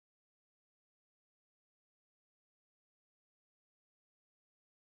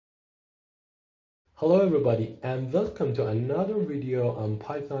Hello everybody and welcome to another video on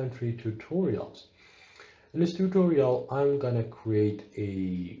Python 3 tutorials. In this tutorial I'm gonna create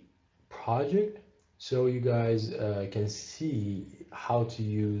a project so you guys can see how to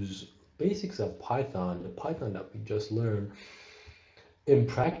use basics of Python, the Python that we just learned in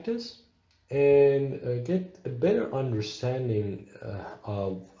practice, and get a better understanding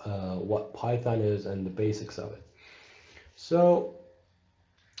of what Python is and the basics of it. So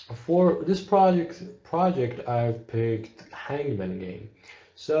for this project I've picked Hangman game.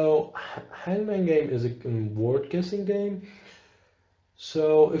 So Hangman game is a word guessing game.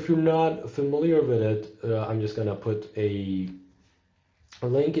 So if you're not familiar with it, I'm just gonna put a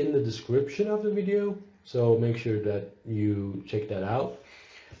link in the description of the video. So make sure that you check that out.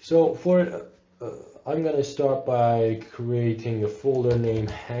 So for I'm gonna start by creating a folder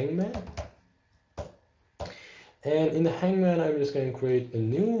named Hangman. And in the Hangman, I'm just going to create a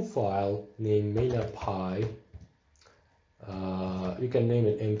new file named main.py. You can name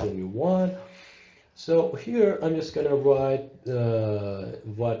it anything you want. So here, I'm just going to write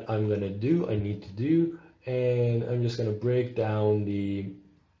what I'm going to do, I need to do, and I'm just going to break down the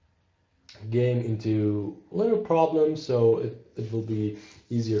game into little problems so it will be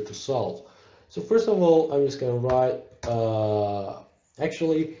easier to solve. So first of all, I'm just going to write,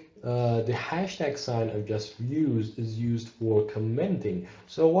 the hashtag sign I've just used is used for commenting.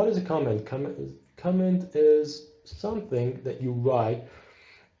 So what is a comment? Comment is something that you write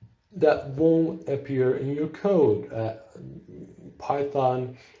that won't appear in your code.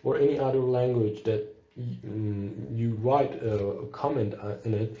 Python or any other language that you write a comment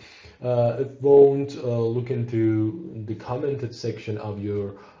in it, it won't look into the commented section of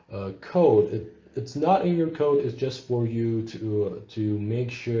your code. It's not in your code. It's just for you to make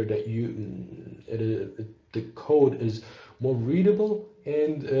sure that the code is more readable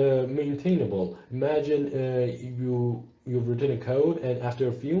and maintainable. Imagine you've written a code, and after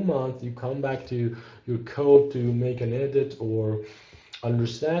a few months you come back to your code to make an edit or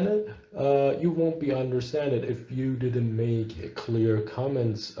understand it. You won't be understand it if you didn't make clear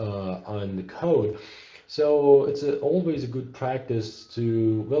comments on the code. So it's always a good practice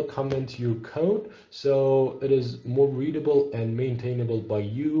to well comment your code so it is more readable and maintainable by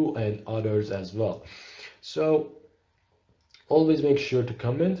you and others as well. So always make sure to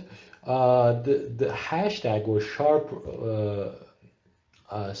comment. The hashtag or sharp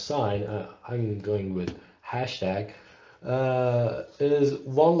sign, I'm going with hashtag, is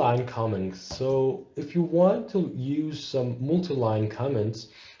one line comments. So if you want to use some multi-line comments,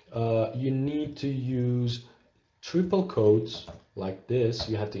 you need to use triple quotes like this.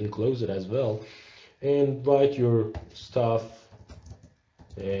 You have to enclose it as well and write your stuff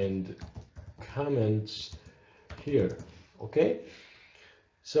and comments here. Okay,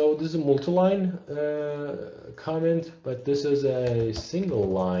 so this is a multi-line comment, but this is a single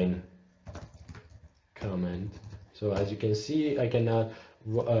line comment. So as you can see, I cannot,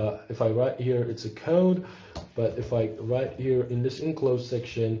 if I write here, it's a code, but if I write here in this enclosed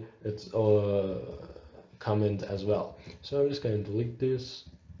section, it's a comment as well. So I'm just going to delete this.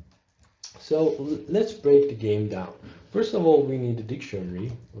 So let's break the game down. First of all, we need a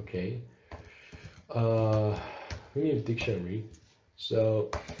dictionary. Okay, we need a dictionary. So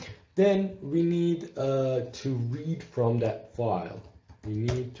then we need to read from that file. We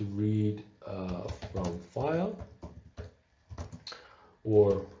need to read from file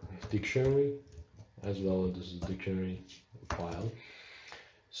or dictionary, as well as this is dictionary file.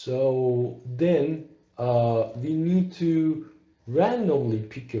 So then we need to randomly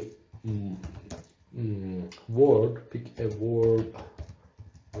pick a pick a word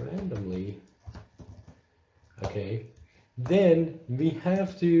randomly. Okay, then we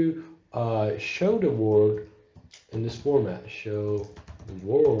have to show the word in this format. Show the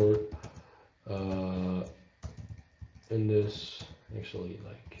word in this actually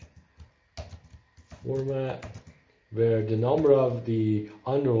like format where the number of the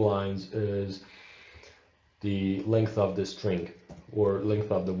underlines is the length of the string or length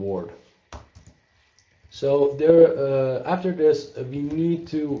of the word. So there, after this, we need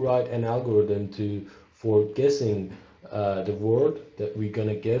to write an algorithm for guessing the word that we're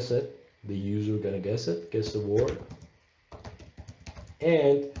gonna guess it. The user gonna guess the word,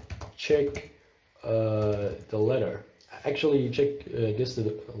 and check the letter. Actually, guess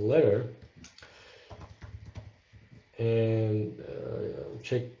the letter, and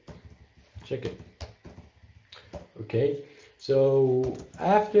check it. Okay. So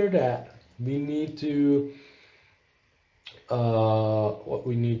after that, we need to what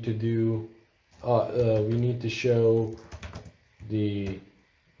we need to do. We need to show the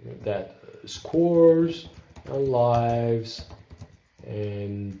that scores and lives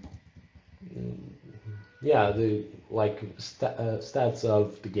and yeah, the stats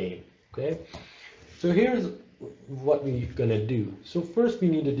of the game. Okay, so here's what we're gonna do. So first we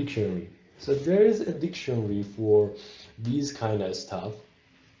need a dictionary. So there is a dictionary for these kind of stuff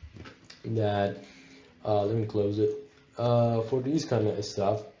that let me close it. For these kind of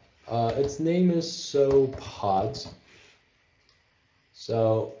stuff, its name is SoPods.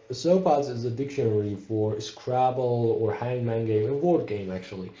 So SoPods is a dictionary for Scrabble or Hangman game, a word game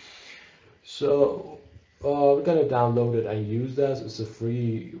actually. So we're gonna download it and use that. It's a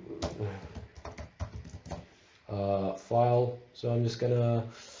free file. So I'm just gonna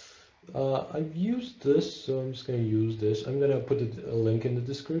I've used this, so I'm just gonna use this. I'm gonna put a link in the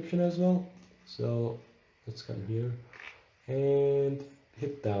description as well. So let's come here and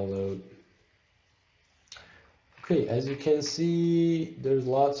hit download. Okay, as you can see, there's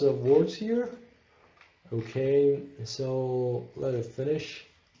lots of words here. Okay, so let it finish.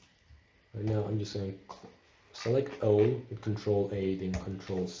 Right now, I'm just going to select O with Control A, then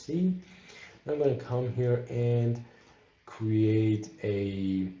Control C. I'm going to come here and create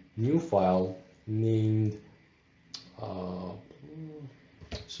a new file named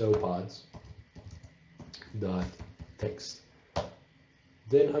sopods.txt.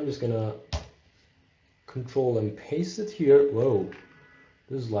 Then I'm just going to Control and paste it here. Whoa,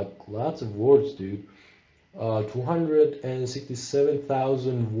 this is like lots of words, dude.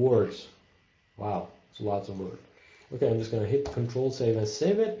 267,000 words. Wow, it's lots of words. Okay, I'm just gonna hit Control Save and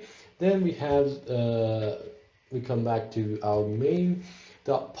save it. Then we have we come back to our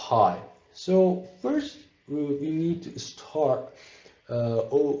main.py. So first we need to start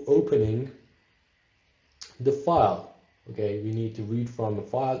opening the file. Okay, we need to read from the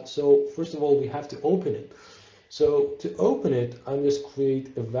file. So first of all, we have to open it. So to open it, I'm just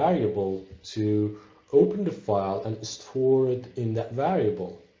create a variable to open the file and store it in that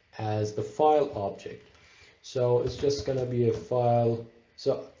variable as a file object. So it's just gonna be a file.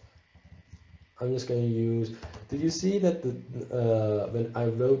 So I'm just gonna use. Did you see that the when I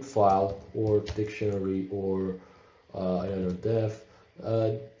wrote file or dictionary or I don't know def,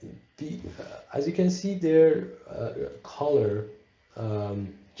 as you can see there, color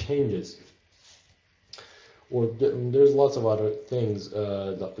changes. Or there's lots of other things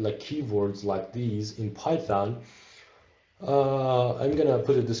like keywords like these in Python. I'm gonna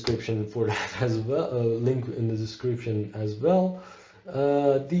put a description for that as well, a link in the description as well.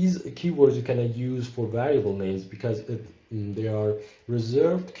 These keywords you can use for variable names because they are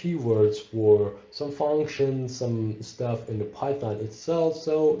reserved keywords for some functions, some stuff in the Python itself.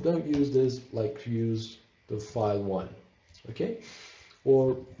 So don't use this, like use the file one, okay?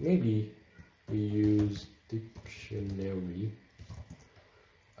 Or maybe we use dictionary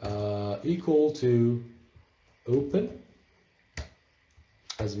equal to open,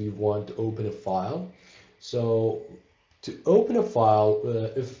 as we want to open a file. So to open a file,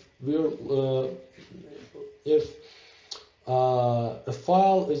 if a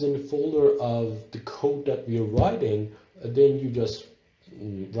file is in the folder of the code that we are writing, then you just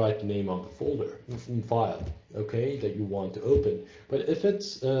write the name of the folder file, okay, that you want to open. But if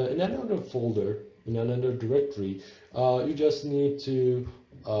it's in another folder, in another directory, you just need to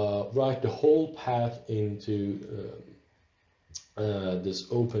write the whole path into this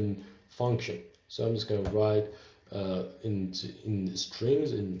open function. So I'm just going to write in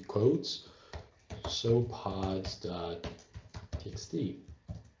strings, in quotes, sopods.txt.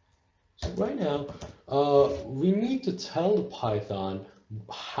 So right now, we need to tell the Python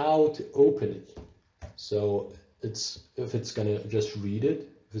how to open it. So if it's going to just read it,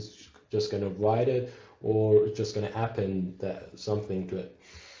 if it's just going to write it, or it's just going to append something to it.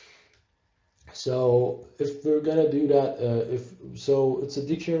 So if we're gonna do that, so it's a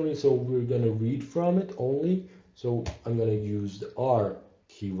dictionary, so we're gonna read from it only. So I'm gonna use the R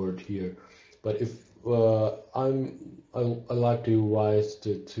keyword here. But if I like to write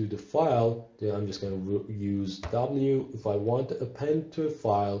to the file, then I'm just gonna use W. If I want to append to a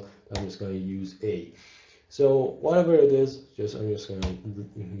file, I'm just gonna use A. So whatever it is, I'm just gonna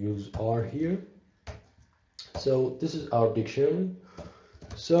use R here. So this is our dictionary.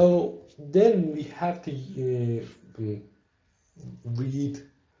 So then we have to read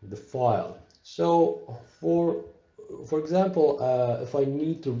the file. So for example, if I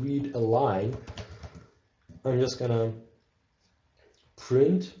need to read a line, I'm just gonna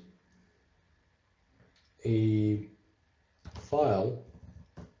print a file,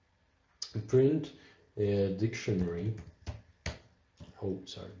 print a dictionary. Oh,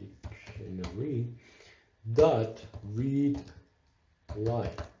 sorry, dictionary dot read line.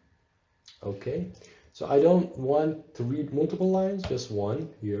 Okay, so I don't want to read multiple lines, just one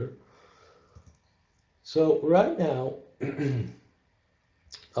here. So right now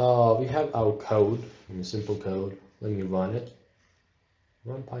we have our code, a simple code. Let me run it.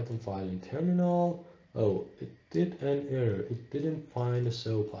 Run Python file in terminal. Oh, it did an error. It didn't find the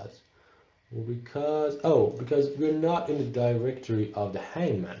show class. Well, because we're not in the directory of the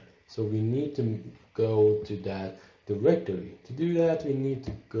Hangman. So we need to go to that directory. To do that, we need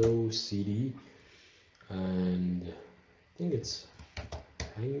to go cd, and I think it's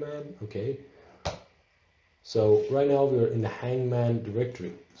Hangman. Okay. So right now we're in the Hangman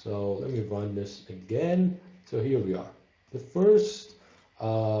directory. So let me run this again. So here we are. The first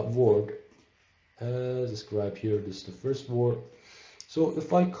word, as described here, this is the first word. So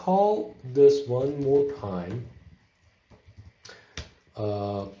if I call this one more time,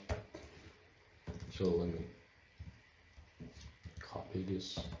 so let me copy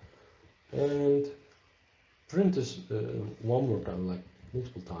this and print this one more time, like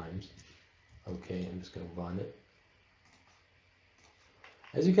multiple times. Okay, I'm just gonna run it.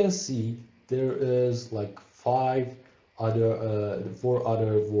 As you can see, there is like four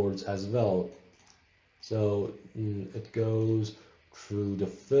other words as well. So it goes through the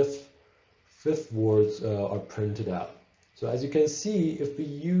fifth words are printed out. So as you can see, if we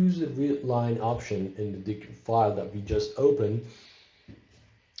use the read line option in the file that we just opened,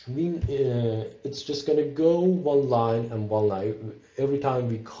 it's just going to go one line and one line. Every time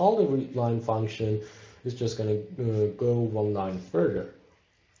we call the read line function, it's just going to go one line further.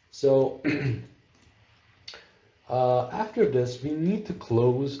 So after this, we need to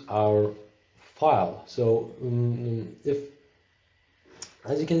close our file. So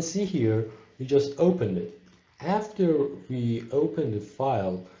as you can see here, we just opened it. After we open the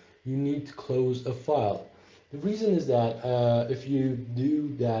file, you need to close a file. The reason is that if you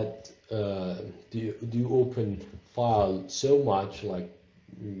do that, do open file so much, like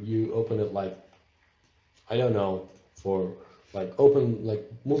you open it like, I don't know, for like open like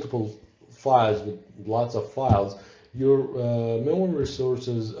multiple files with lots of files, your memory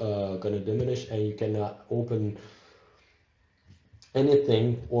resources are gonna diminish and you cannot open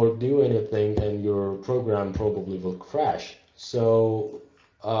anything or do anything, and your program probably will crash. So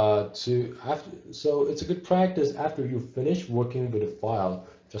so it's a good practice after you finish working with a file,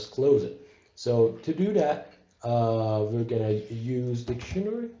 just close it. So to do that, we're gonna use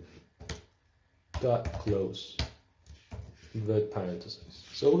dictionary dot close with parentheses.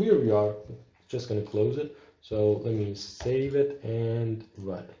 So here we are, just gonna close it. So let me save it and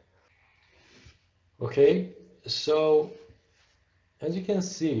run. Okay, so as you can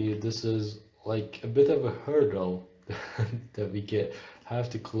see, this is like a bit of a hurdle that we have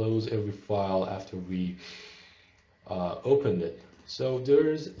to close every file after we open it. So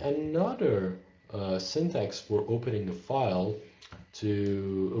there's another syntax for opening a file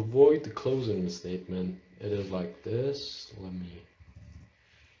to avoid the closing statement. It is like this. Let me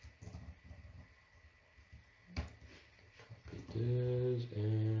copy this,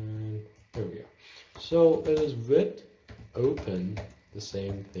 and there we are. So it is with open, the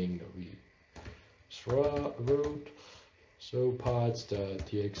same thing that we wrote. So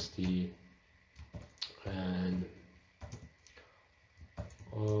pods.txt and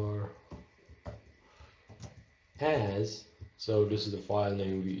or as, so this is the file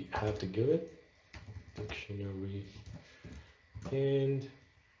name we have to give it, dictionary, and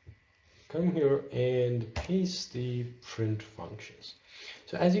come here and paste the print functions.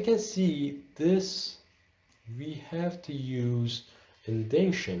 So as you can see, this we have to use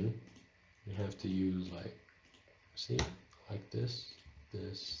indentation. We have to use like, see, like this,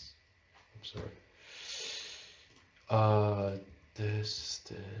 I'm sorry, this,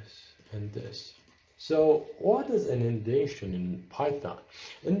 and this. So what is an indentation in Python?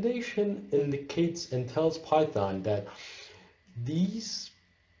 Indentation indicates and tells Python that these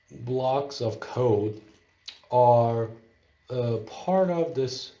blocks of code are part of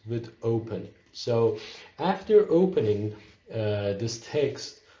this with open. So after opening this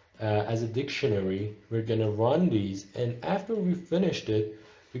text as a dictionary, we're gonna run these, and after we finished it,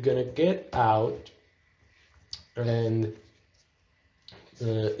 we're gonna get out, and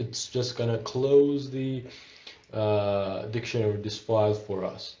it's just gonna close the dictionary, this file for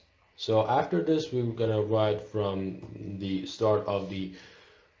us. So after this, we're gonna write from the start of the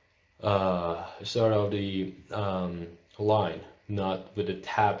line, not with the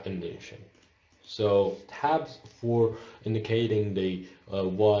tab indentation. So tabs for indicating the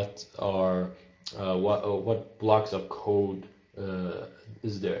what blocks of code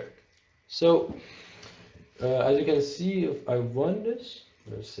is there. So As you can see, if I run this,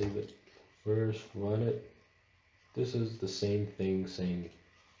 let's save it first, run it. This is the same thing, same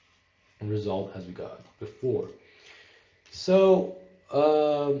result as we got before. So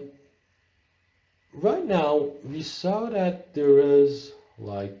right now we saw that there is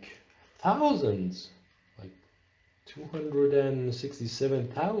like thousands, like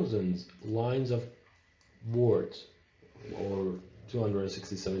 267,000 lines of words, or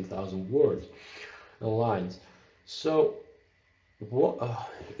 267,000 words and lines. So what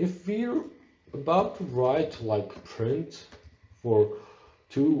if we're about to write like print for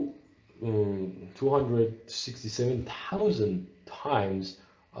two 267,000 times,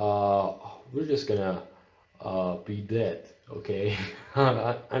 we're just gonna be dead, okay?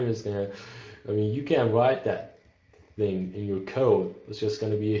 I'm just gonna, I mean, you can't write that thing in your code. It's just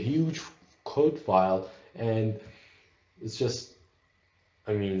gonna be a huge code file, and it's just,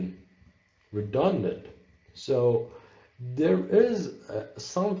 I mean, redundant. So there is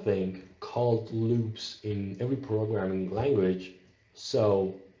something called loops in every programming language,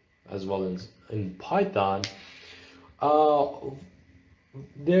 so as well as in Python. Uh,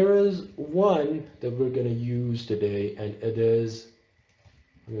 there is one that we're going to use today, and it is,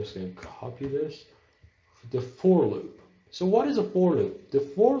 I'm just going to copy this, the for loop. So what is a for loop? The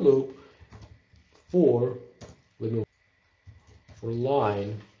for loop for, let me, for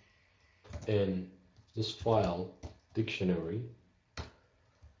line in this file dictionary,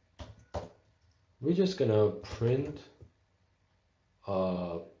 we're just going to print,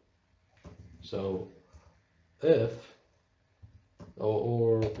 so if,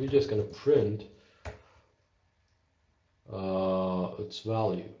 or we're just going to print its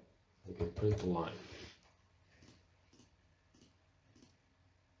value. Okay, print the line.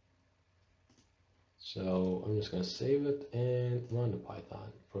 So I'm just going to save it and run the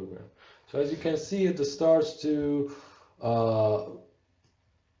Python program. So as you can see, it starts to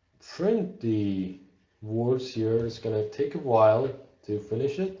print the words here. It's going to take a while to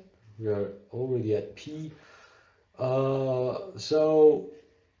finish it. We are already at P. So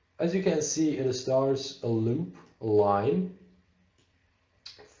as you can see, it starts a loop, a line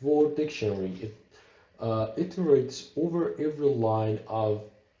for dictionary. It iterates over every line of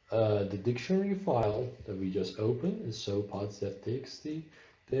the dictionary file that we just opened, so pods.txt.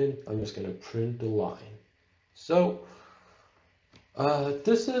 Then I'm just going to print the line. So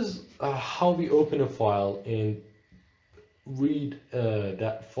this is how we open a file and read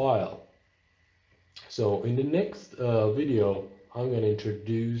that file. So in the next video, I'm going to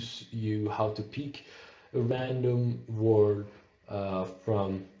introduce you how to pick a random word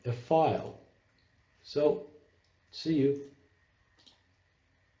from a file. So see you.